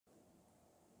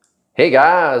Hey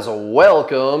guys,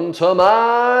 welcome to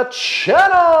my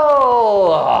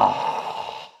channel!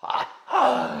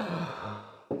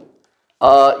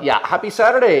 Happy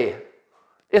Saturday.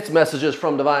 It's messages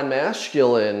from Divine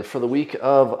Masculine for the week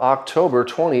of October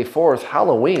 24th,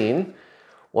 Halloween.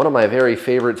 One of my very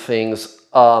favorite things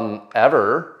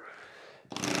ever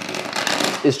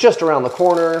is just around the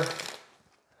corner.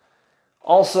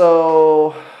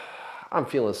 Also, I'm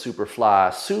feeling super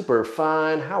fly, super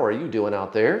fine. How are you doing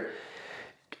out there?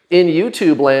 In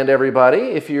YouTube land, everybody,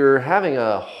 if you're having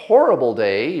a horrible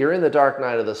day, you're in the dark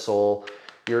night of the soul,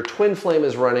 your twin flame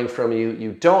is running from you,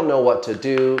 you don't know what to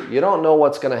do, you don't know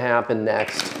what's going to happen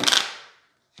next,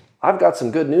 I've got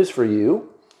some good news for you.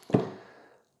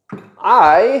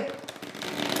 I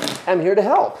am here to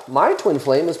help. My twin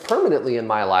flame is permanently in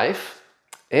my life,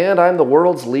 and I'm the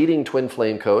world's leading twin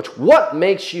flame coach. What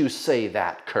makes you say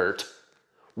that, Kurt?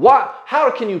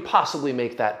 How can you possibly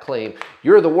make that claim?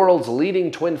 You're the world's leading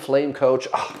twin flame coach.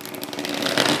 Oh,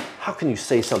 how can you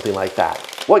say something like that?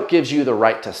 What gives you the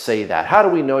right to say that? How do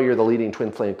we know you're the leading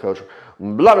twin flame coach?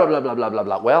 Blah, blah, blah, blah, blah, blah,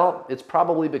 blah. Well, it's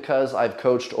probably because I've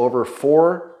coached over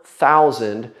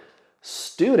 4,000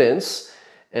 students,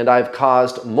 and I've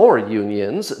caused more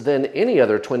unions than any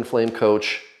other twin flame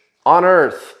coach on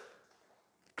earth.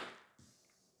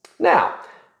 Now,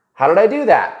 how did I do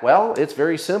that? Well, it's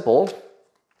very simple.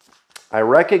 I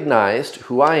recognized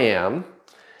who I am,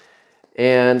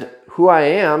 and who I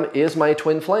am is my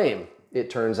twin flame, it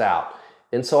turns out.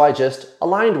 And so I just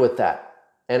aligned with that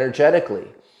energetically.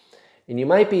 And you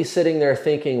might be sitting there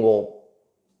thinking, well,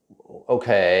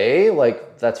 okay,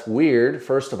 like that's weird,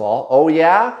 first of all. Oh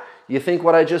yeah? You think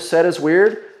what I just said is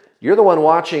weird? You're the one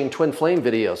watching twin flame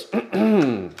videos.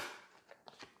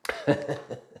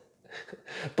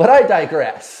 But I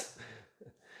digress.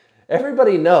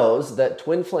 Everybody knows that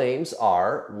twin flames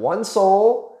are one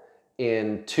soul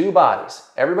in two bodies.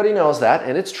 Everybody knows that,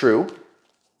 and it's true.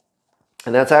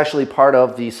 And that's actually part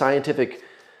of the scientific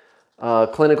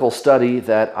clinical study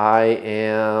that I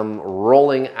am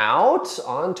rolling out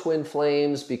on twin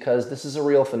flames, because this is a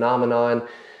real phenomenon.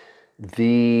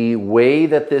 The way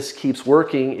that this keeps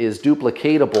working is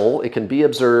duplicatable. It can be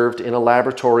observed in a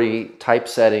laboratory type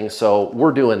setting, so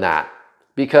we're doing that.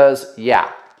 Because,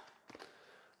 yeah,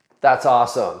 that's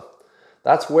awesome.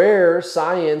 That's where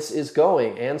science is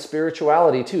going, and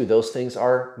spirituality too. Those things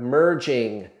are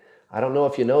merging. I don't know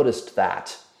if you noticed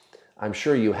that. I'm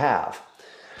sure you have.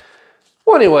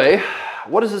 Well, anyway,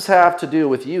 what does this have to do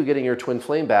with you getting your twin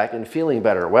flame back and feeling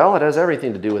better? Well, it has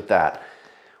everything to do with that,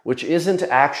 which isn't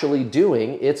actually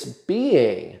doing, it's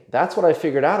being. That's what I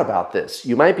figured out about this.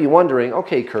 You might be wondering,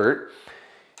 okay, Kurt,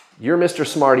 you're Mr.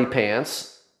 Smarty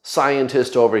Pants,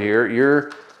 scientist over here.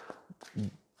 You're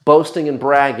boasting and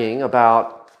bragging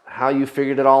about how you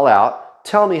figured it all out.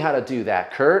 Tell me how to do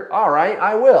that, Kurt. All right,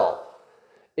 I will.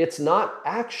 It's not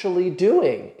actually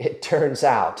doing, it turns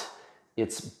out.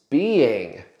 It's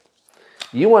being.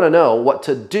 You want to know what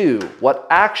to do, what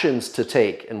actions to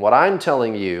take. And what I'm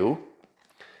telling you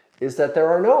is that there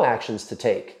are no actions to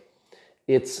take.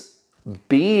 It's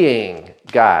being,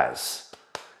 guys.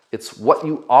 It's what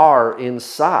you are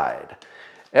inside.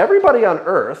 Everybody on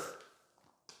earth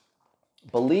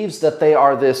believes that they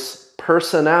are this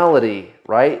personality,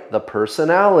 right? The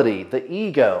personality, the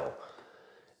ego.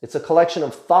 It's a collection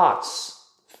of thoughts,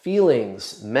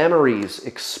 feelings, memories,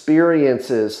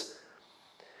 experiences.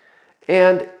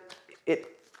 And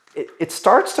it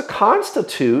starts to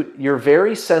constitute your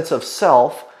very sense of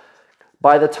self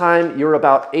by the time you're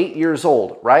about 8 years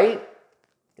old, right?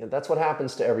 And that's what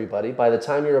happens to everybody. By the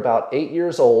time you're about 8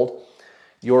 years old,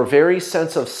 your very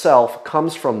sense of self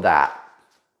comes from that.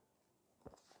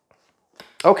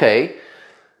 Okay,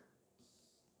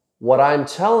 what I'm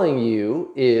telling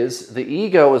you is the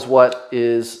ego is what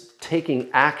is taking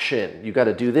action. You got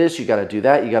to do this, you got to do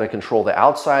that, you got to control the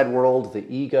outside world. The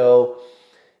ego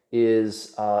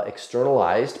is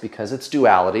externalized because it's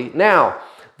duality. Now,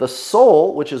 the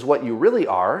soul, which is what you really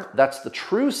are, that's the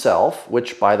true self,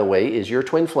 which, by the way, is your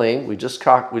twin flame. We just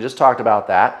talked about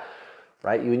that,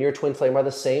 right? You and your twin flame are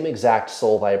the same exact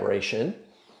soul vibration.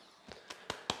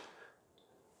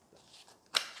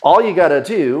 All you got to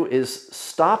do is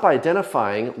stop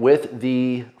identifying with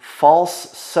the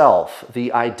false self,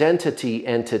 the identity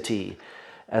entity,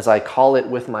 as I call it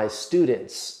with my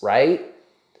students, right?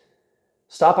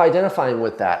 Stop identifying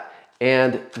with that.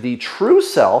 And the true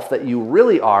self that you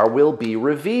really are will be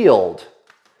revealed.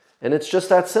 And it's just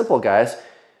that simple, guys.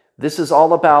 This is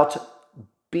all about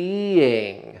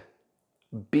being.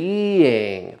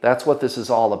 Being. That's what this is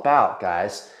all about,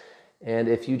 guys. And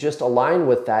if you just align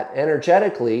with that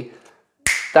energetically,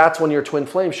 that's when your twin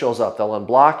flame shows up. They'll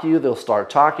unblock you, they'll start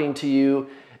talking to you,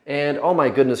 and oh my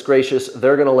goodness gracious,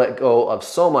 they're gonna let go of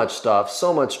so much stuff,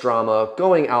 so much drama,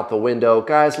 going out the window.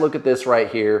 Guys, look at this right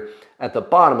here at the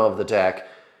bottom of the deck.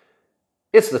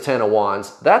 It's the Ten of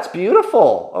Wands. That's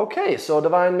beautiful. Okay, so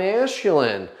Divine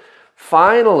Masculine,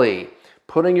 finally,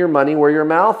 putting your money where your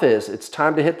mouth is. It's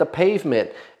time to hit the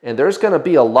pavement, and there's gonna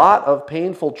be a lot of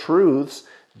painful truths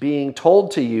being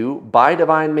told to you by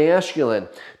Divine Masculine.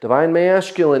 Divine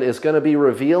Masculine is going to be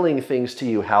revealing things to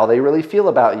you, how they really feel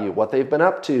about you, what they've been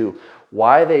up to,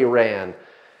 why they ran.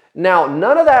 Now,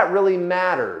 none of that really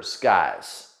matters,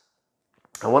 guys.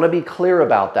 I want to be clear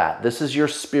about that. This is your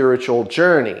spiritual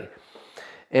journey.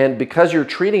 And because you're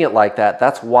treating it like that,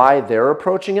 that's why they're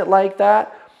approaching it like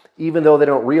that, even though they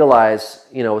don't realize,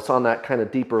 you know, it's on that kind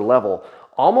of deeper level.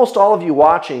 Almost all of you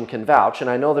watching can vouch, and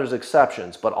I know there's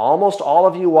exceptions, but almost all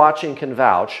of you watching can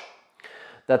vouch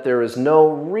that there is no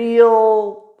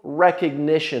real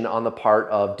recognition on the part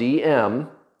of DM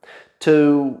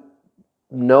to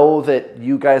know that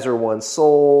you guys are one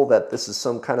soul, that this is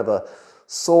some kind of a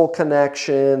soul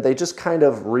connection. They just kind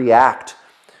of react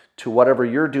to whatever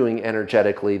you're doing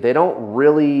energetically. They don't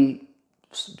really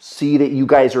see that you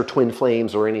guys are twin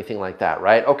flames or anything like that,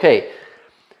 right? Okay.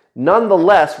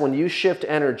 Nonetheless, when you shift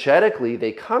energetically,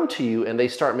 they come to you and they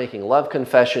start making love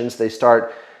confessions. They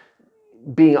start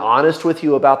being honest with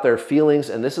you about their feelings.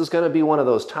 And this is going to be one of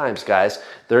those times, guys.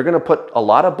 They're going to put a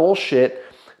lot of bullshit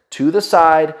to the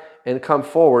side and come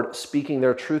forward speaking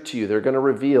their truth to you. They're going to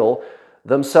reveal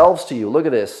themselves to you. Look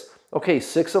at this. Okay,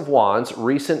 Six of Wands,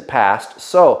 recent past.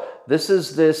 So this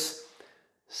is this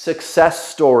success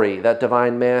story that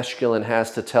Divine Masculine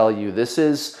has to tell you. This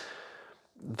is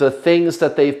the things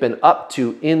that they've been up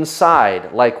to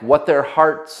inside, like what their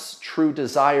heart's true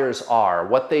desires are,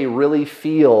 what they really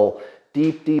feel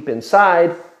deep, deep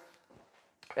inside.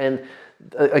 And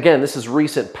again, this is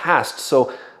recent past.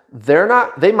 So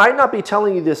they might not be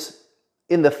telling you this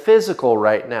in the physical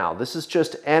right now. This is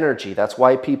just energy. That's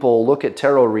why people look at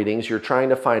tarot readings. You're trying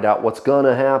to find out what's going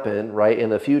to happen right in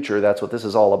the future. That's what this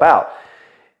is all about.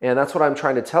 And that's what I'm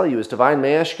trying to tell you is Divine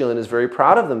Masculine is very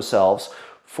proud of themselves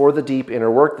for the deep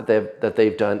inner work that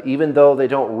they've done, even though they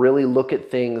don't really look at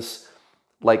things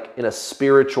like in a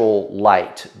spiritual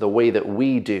light, the way that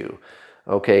we do,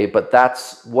 okay? But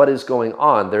that's what is going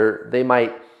on. They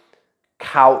might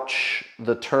couch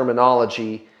the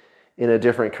terminology in a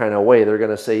different kind of way. They're going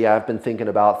to say, yeah, I've been thinking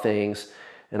about things,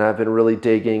 and I've been really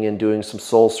digging and doing some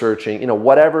soul searching. You know,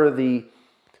 whatever the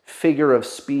figure of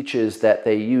speech is that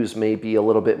they use may be a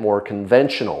little bit more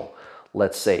conventional,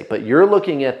 let's say. But you're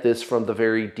looking at this from the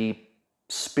very deep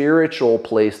spiritual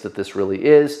place that this really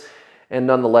is. And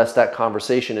nonetheless, that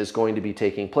conversation is going to be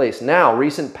taking place. Now,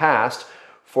 recent past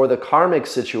for the karmic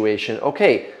situation.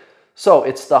 Okay, so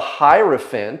it's the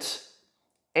Hierophant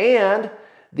and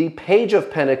the Page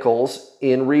of Pentacles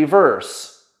in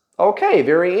reverse. Okay,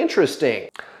 very interesting.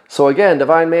 So again,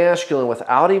 Divine Masculine,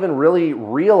 without even really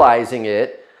realizing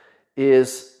it,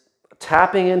 is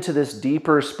tapping into this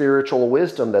deeper spiritual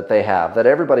wisdom that they have, that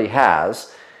everybody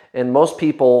has. And most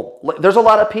people, there's a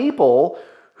lot of people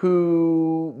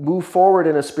who move forward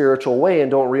in a spiritual way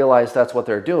and don't realize that's what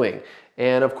they're doing.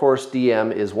 And of course,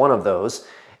 DM is one of those.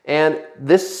 And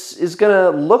this is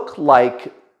going to look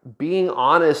like being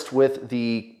honest with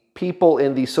the people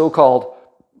in the so-called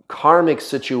karmic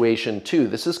situation too.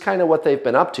 This is kind of what they've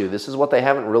been up to. This is what they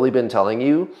haven't really been telling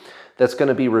you. That's going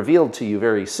to be revealed to you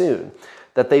very soon.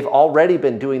 That they've already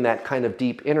been doing that kind of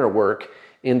deep inner work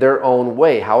in their own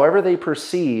way. However they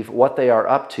perceive what they are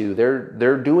up to,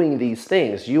 they're doing these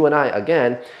things. You and I,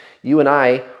 again, you and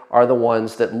I are the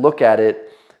ones that look at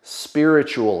it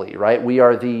spiritually, right? We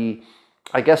are the,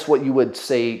 I guess what you would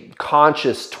say,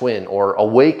 conscious twin or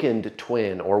awakened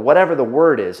twin or whatever the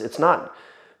word is. It's not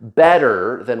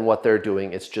better than what they're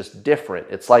doing. It's just different.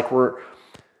 It's like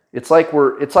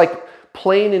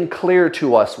plain and clear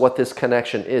to us what this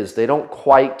connection is. They don't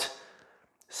quite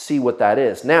see what that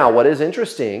is. Now, what is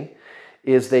interesting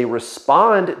is they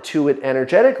respond to it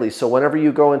energetically. So whenever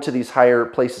you go into these higher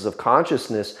places of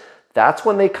consciousness, that's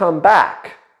when they come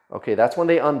back. Okay, that's when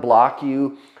they unblock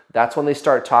you. That's when they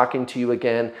start talking to you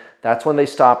again. That's when they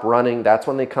stop running. That's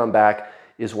when they come back,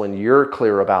 is when you're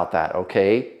clear about that,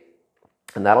 okay?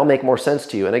 And that'll make more sense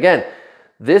to you. And again,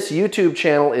 this YouTube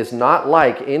channel is not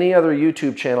like any other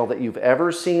YouTube channel that you've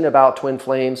ever seen about twin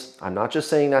flames. I'm not just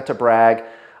saying that to brag.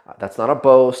 That's not a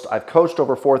boast. I've coached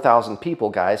over 4,000 people,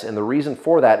 guys, and the reason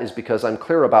for that is because I'm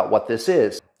clear about what this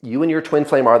is. You and your twin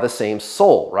flame are the same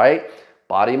soul, right?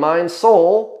 Body, mind,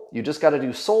 soul. You just got to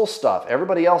do soul stuff.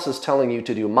 Everybody else is telling you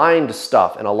to do mind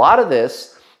stuff. And a lot of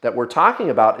this that we're talking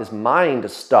about is mind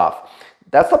stuff.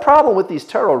 That's the problem with these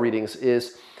tarot readings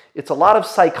is it's a lot of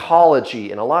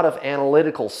psychology and a lot of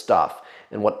analytical stuff.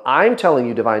 And what I'm telling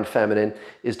you, Divine Feminine,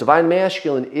 is Divine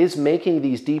Masculine is making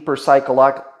these deeper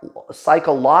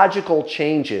psychological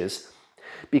changes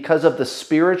because of the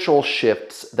spiritual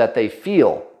shifts that they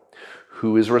feel.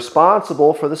 Who is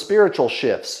responsible for the spiritual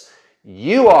shifts?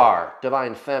 You are,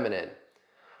 Divine Feminine.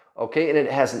 Okay, and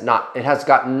it has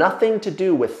got nothing to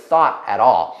do with thought at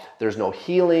all. There's no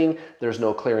healing, there's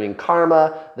no clearing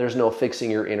karma, there's no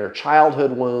fixing your inner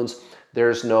childhood wounds,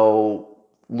 there's no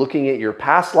looking at your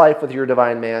past life with your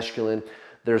Divine Masculine,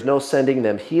 there's no sending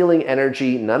them healing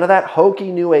energy. None of that hokey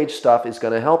New Age stuff is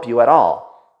going to help you at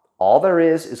all. All there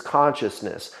is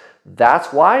consciousness.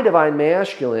 That's why Divine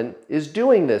Masculine is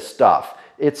doing this stuff.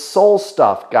 It's soul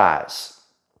stuff, guys.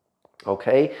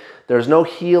 Okay? There's no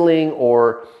healing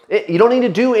or... you don't need to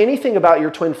do anything about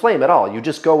your twin flame at all. You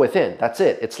just go within. That's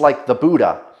it. It's like the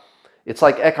Buddha. It's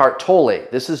like Eckhart Tolle.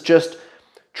 This is just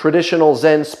traditional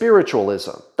Zen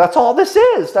spiritualism. That's all this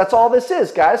is. That's all this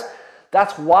is, guys.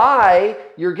 That's why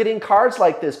you're getting cards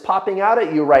like this popping out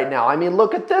at you right now. I mean,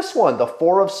 look at this one. The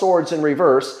Four of Swords in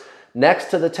reverse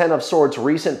next to the Ten of Swords,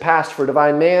 recent past for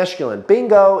Divine Masculine.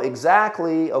 Bingo.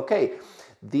 Exactly. Okay.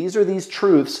 These are these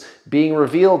truths being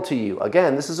revealed to you.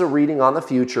 Again, this is a reading on the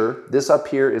future. This up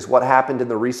here is what happened in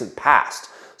the recent past.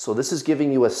 So this is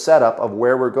giving you a setup of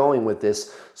where we're going with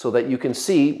this so that you can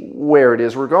see where it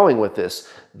is we're going with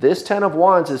this. This Ten of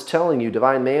Wands is telling you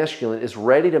Divine Masculine is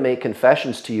ready to make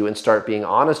confessions to you and start being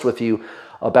honest with you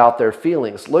about their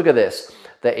feelings. Look at this.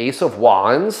 The Ace of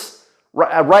Wands,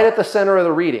 right at the center of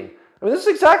the reading. I mean, this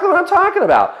is exactly what I'm talking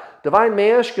about. Divine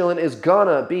Masculine is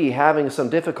gonna be having some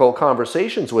difficult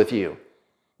conversations with you.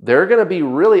 They're gonna be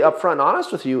really upfront and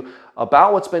honest with you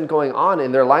about what's been going on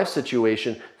in their life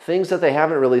situation, things that they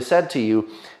haven't really said to you,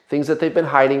 things that they've been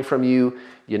hiding from you.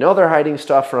 You know they're hiding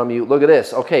stuff from you. Look at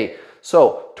this. Okay,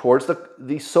 so towards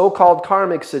the so-called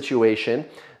karmic situation,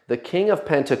 the King of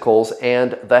Pentacles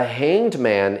and the Hanged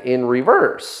Man in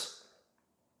reverse.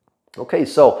 Okay,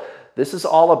 so this is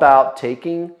all about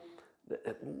taking,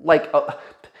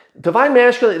 Divine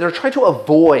Masculine, they're trying to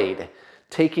avoid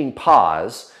taking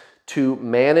pause to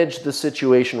manage the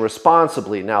situation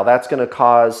responsibly. Now, that's going to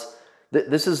cause,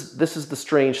 this is the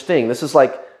strange thing. This is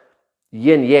like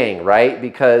yin-yang, right?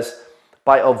 Because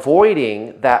by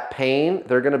avoiding that pain,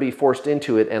 they're going to be forced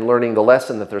into it and learning the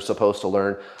lesson that they're supposed to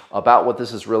learn about what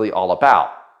this is really all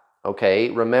about. Okay?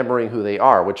 Remembering who they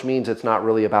are, which means it's not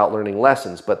really about learning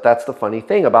lessons. But that's the funny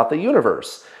thing about the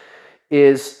universe,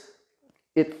 is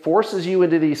it forces you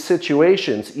into these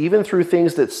situations, even through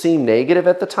things that seem negative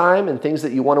at the time and things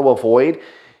that you want to avoid.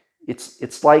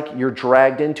 It's like you're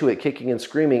dragged into it kicking and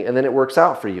screaming, and then it works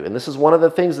out for you. And this is one of the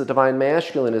things that Divine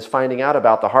Masculine is finding out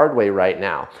about the hard way right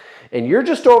now. And you're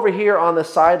just over here on the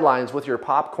sidelines with your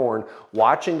popcorn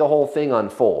watching the whole thing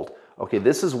unfold. Okay,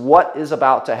 this is what is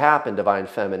about to happen, Divine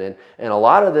Feminine. And a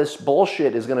lot of this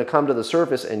bullshit is going to come to the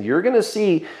surface, and you're going to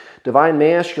see Divine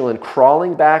Masculine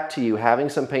crawling back to you, having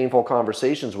some painful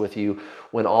conversations with you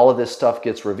when all of this stuff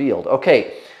gets revealed.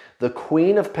 Okay, the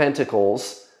Queen of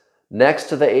Pentacles next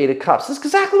to the Eight of Cups. This is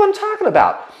exactly what I'm talking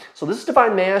about. So this is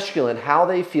Divine Masculine, how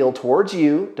they feel towards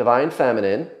you, Divine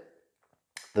Feminine,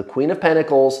 the Queen of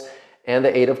Pentacles, and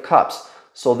the Eight of Cups.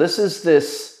 So this is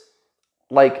this,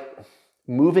 like,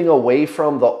 moving away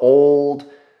from the old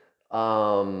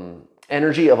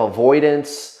energy of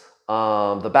avoidance,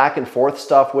 the back and forth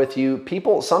stuff with you.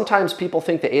 Sometimes people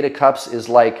think the Eight of Cups is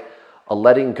like a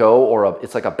letting go, or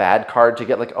it's like a bad card to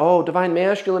get, like, oh, Divine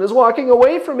Masculine is walking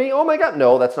away from me. Oh my God.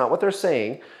 No, that's not what they're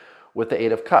saying with the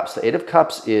Eight of Cups. The Eight of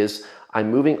Cups is,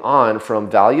 I'm moving on from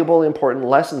valuable, important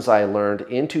lessons I learned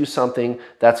into something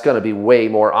that's going to be way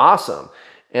more awesome.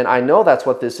 And I know that's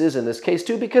what this is in this case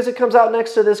too, because it comes out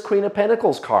next to this Queen of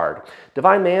Pentacles card.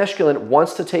 Divine Masculine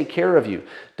wants to take care of you.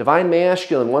 Divine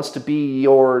Masculine wants to be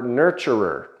your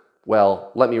nurturer.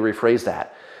 Well, let me rephrase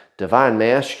that. Divine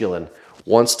Masculine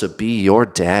wants to be your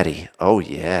daddy. Oh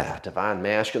yeah, Divine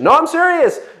Masculine. No, I'm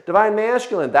serious. Divine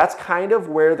Masculine, that's kind of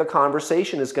where the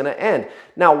conversation is going to end.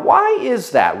 Now, why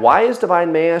is that? Why is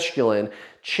Divine Masculine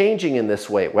changing in this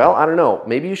way? Well, I don't know.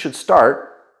 Maybe you should start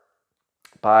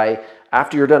by,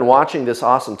 after you're done watching this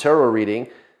awesome tarot reading,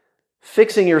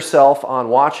 fixing yourself on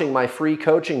watching my free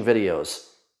coaching videos.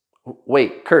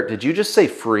 Wait, Kurt, did you just say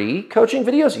free coaching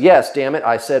videos? Yes, damn it,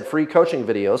 I said free coaching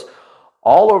videos.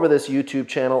 All over this YouTube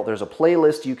channel, there's a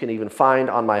playlist you can even find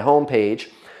on my homepage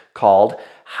called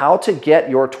How to Get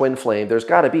Your Twin Flame. There's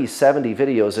got to be 70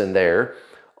 videos in there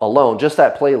alone, just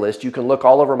that playlist. You can look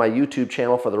all over my YouTube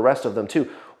channel for the rest of them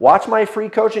too. Watch my free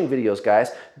coaching videos, guys.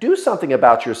 Do something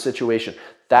about your situation.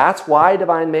 That's why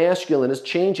Divine Masculine is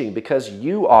changing, because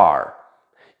you are.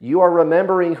 You are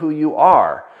remembering who you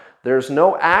are. There's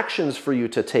no actions for you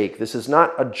to take. This is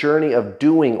not a journey of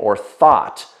doing or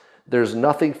thought. There's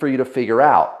nothing for you to figure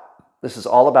out. This is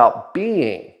all about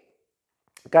being.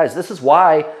 Guys, this is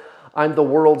why I'm the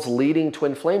world's leading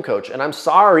twin flame coach. And I'm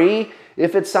sorry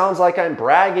if it sounds like I'm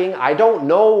bragging. I don't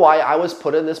know why I was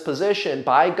put in this position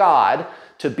by God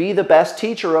to be the best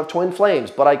teacher of twin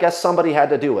flames, but I guess somebody had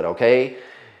to do it, okay?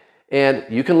 And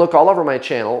you can look all over my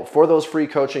channel for those free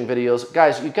coaching videos.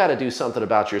 Guys, you've got to do something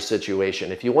about your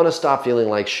situation. If you want to stop feeling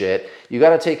like shit, you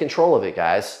got to take control of it,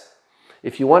 guys.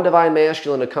 If you want Divine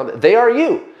Masculine to come, they are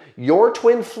you. Your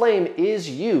twin flame is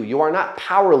you. You are not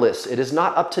powerless. It is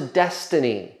not up to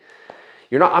destiny.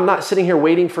 I'm not sitting here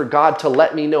waiting for God to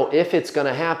let me know if it's going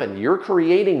to happen. You're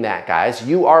creating that, guys.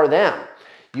 You are them.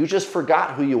 You just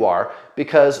forgot who you are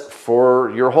because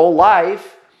for your whole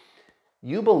life,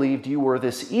 you believed you were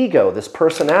this ego, this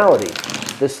personality,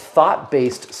 this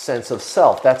thought-based sense of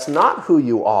self. That's not who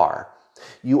you are.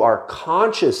 You are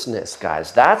consciousness,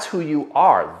 guys. That's who you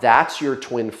are. That's your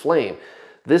twin flame.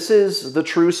 This is the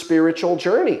true spiritual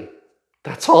journey.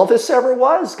 That's all this ever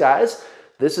was, guys.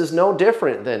 This is no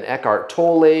different than Eckhart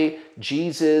Tolle,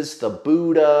 Jesus, the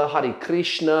Buddha, Hare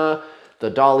Krishna, the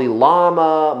Dalai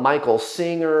Lama, Michael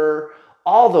Singer,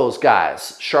 all those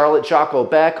guys, Charlotte Jocko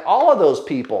Beck, all of those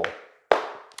people.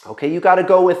 Okay, you got to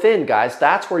go within, guys.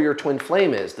 That's where your twin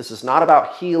flame is. This is not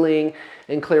about healing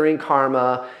and clearing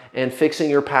karma and fixing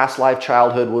your past life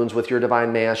childhood wounds with your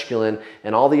Divine Masculine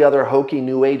and all the other hokey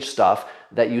new age stuff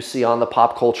that you see on the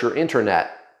pop culture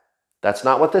internet. That's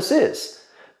not what this is.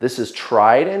 This is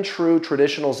tried and true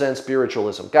traditional Zen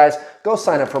spiritualism. Guys, go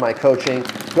sign up for my coaching.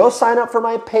 Go sign up for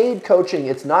my paid coaching.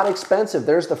 It's not expensive.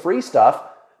 There's the free stuff.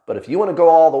 But if you want to go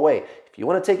all the way, if you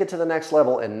want to take it to the next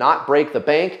level and not break the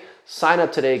bank, sign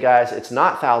up today, guys. It's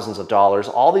not thousands of dollars.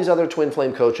 All these other twin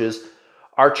flame coaches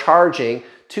are charging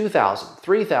 $2,000,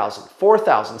 $3,000,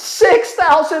 $4,000,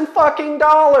 $6,000 fucking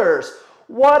dollars.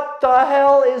 What the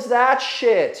hell is that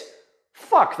shit?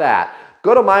 Fuck that.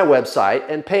 Go to my website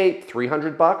and pay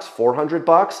 $300,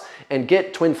 $400 and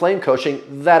get twin flame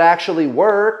coaching that actually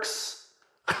works.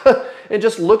 And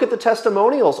just look at the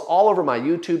testimonials all over my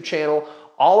YouTube channel,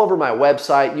 all over my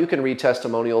website. You can read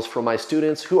testimonials from my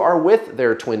students who are with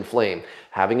their twin flame,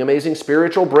 having amazing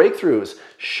spiritual breakthroughs,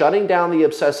 shutting down the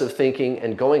obsessive thinking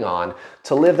and going on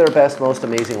to live their best, most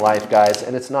amazing life, guys.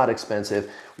 And it's not expensive.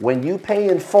 When you pay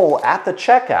in full at the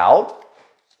checkout,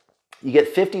 you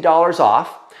get $50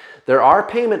 off. There are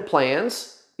payment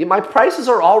plans. My prices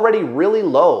are already really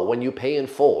low when you pay in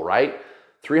full, right?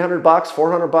 $300,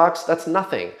 $400, that's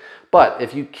nothing. But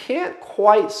if you can't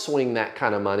quite swing that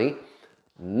kind of money,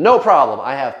 no problem.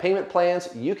 I have payment plans.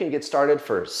 You can get started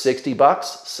for $60,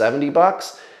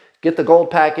 $70. Get the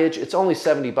gold package. It's only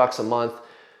 $70 a month.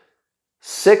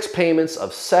 6 payments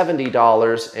of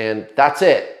 $70 and that's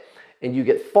it. And you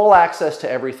get full access to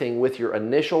everything with your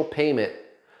initial payment.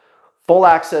 Full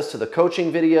access to the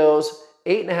coaching videos,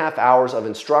 8.5 hours of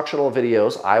instructional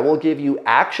videos. I will give you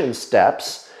action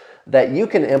steps that you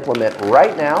can implement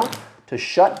right now to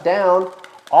shut down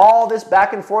all this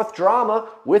back and forth drama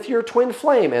with your twin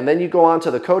flame. And then you go on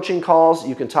to the coaching calls.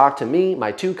 You can talk to me,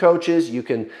 my 2 coaches. You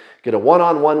can get a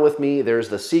one-on-one with me. There's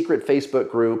the secret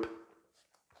Facebook group.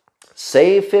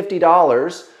 Save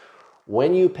 $50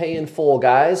 when you pay in full,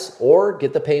 guys, or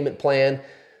get the payment plan.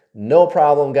 No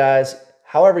problem, guys.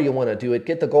 However you want to do it,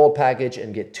 get the gold package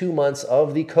and get 2 months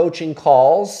of the coaching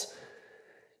calls.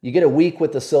 You get a week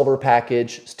with the silver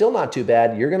package. Still not too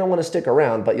bad. You're going to want to stick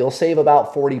around, but you'll save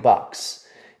about $40.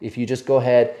 If you just go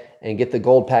ahead and get the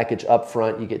gold package up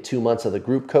front, you get 2 months of the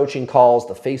group coaching calls,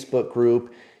 the Facebook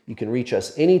group. You can reach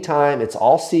us anytime. It's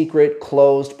all secret,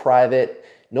 closed, private.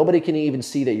 Nobody can even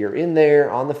see that you're in there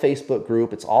on the Facebook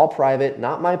group. It's all private,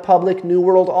 not my public New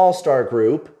World All-Star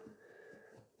group.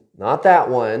 Not that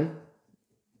one.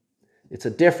 It's a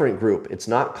different group. It's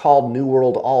not called New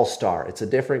World All-Star. It's a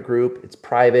different group. It's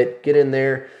private. Get in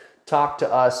there. Talk to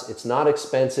us. It's not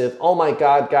expensive. Oh my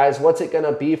God, guys, what's it going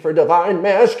to be for Divine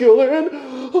Masculine?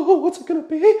 Oh, what's it going to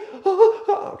be?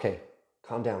 Okay,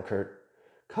 calm down, Kurt.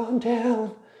 Calm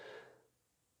down.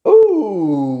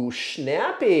 Ooh,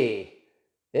 snappy.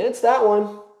 It's that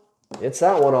one. It's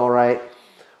that one, all right.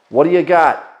 What do you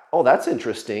got? Oh, that's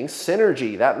interesting.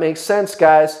 Synergy. That makes sense,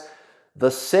 guys. The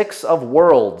 6 of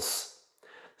Worlds.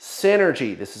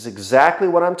 Synergy. This is exactly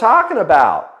what I'm talking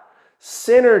about.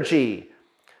 Synergy.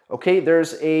 Okay,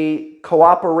 there's a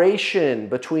cooperation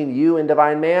between you and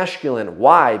Divine Masculine.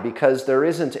 Why? Because there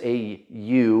isn't a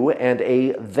you and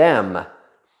a them.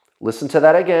 Listen to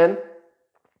that again.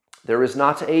 There is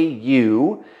not a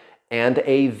you and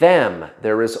a them.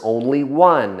 There is only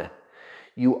one.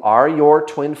 You are your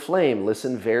twin flame.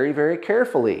 Listen very, very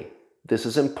carefully. This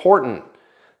is important.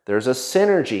 There's a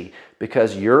synergy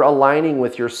because you're aligning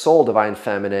with your soul, Divine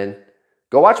Feminine.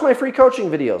 Go watch my free coaching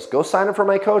videos. Go sign up for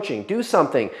my coaching. Do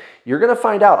something. You're going to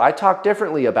find out. I talk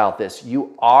differently about this.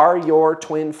 You are your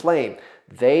twin flame.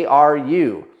 They are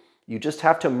you. You just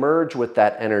have to merge with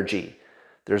that energy.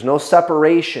 There's no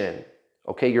separation.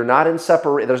 Okay, you're not in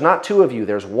separate. There's not two of you.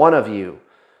 There's one of you.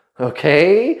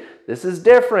 Okay, this is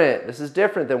different. This is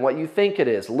different than what you think it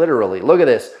is, literally. Look at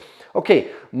this.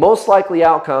 Okay, most likely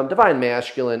outcome, Divine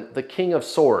Masculine, the King of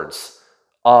Swords.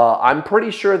 I'm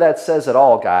pretty sure that says it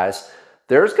all, guys.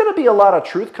 There's going to be a lot of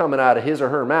truth coming out of his or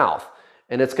her mouth.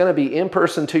 And it's going to be in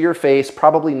person to your face,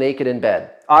 probably naked in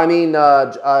bed. I mean, in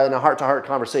a heart-to-heart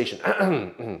conversation.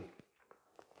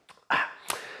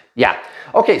 Yeah.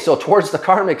 Okay, so towards the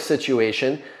karmic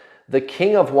situation, the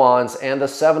King of Wands and the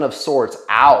Seven of Swords.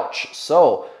 Ouch.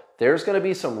 So there's going to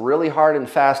be some really hard and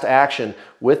fast action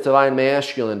with Divine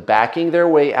Masculine backing their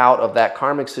way out of that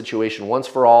karmic situation once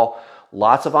for all.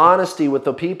 Lots of honesty with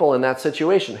the people in that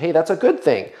situation. Hey, that's a good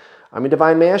thing. I mean,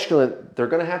 Divine Masculine, they're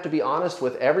going to have to be honest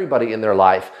with everybody in their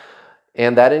life.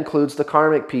 And that includes the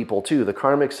karmic people too, the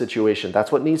karmic situation.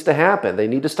 That's what needs to happen. They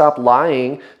need to stop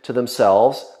lying to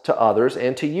themselves, to others,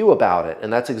 and to you about it.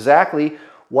 And that's exactly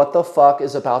what the fuck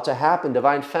is about to happen.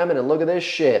 Divine Feminine, look at this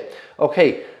shit.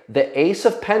 Okay, the Ace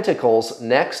of Pentacles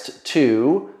next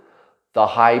to the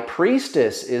High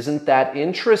Priestess. Isn't that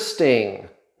interesting?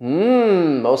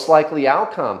 Most likely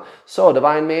outcome. So,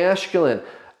 Divine Masculine,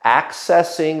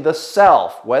 accessing the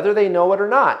self, whether they know it or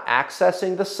not,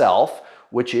 accessing the self,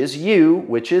 which is you,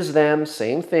 which is them,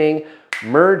 same thing,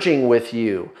 merging with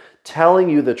you, telling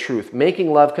you the truth,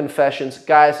 making love confessions.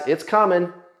 Guys, it's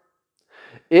coming.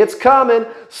 It's coming.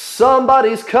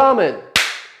 Somebody's coming.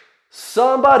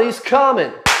 Somebody's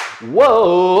coming.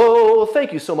 Whoa.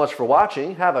 Thank you so much for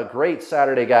watching. Have a great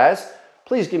Saturday, guys.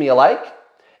 Please give me a like.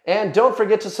 And don't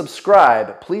forget to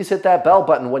subscribe. Please hit that bell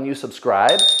button when you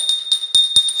subscribe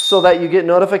so that you get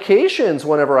notifications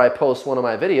whenever I post one of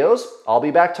my videos. I'll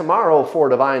be back tomorrow for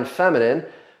Divine Feminine.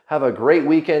 Have a great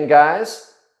weekend,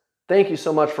 guys. Thank you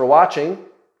so much for watching.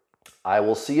 I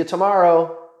will see you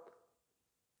tomorrow.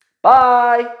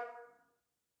 Bye.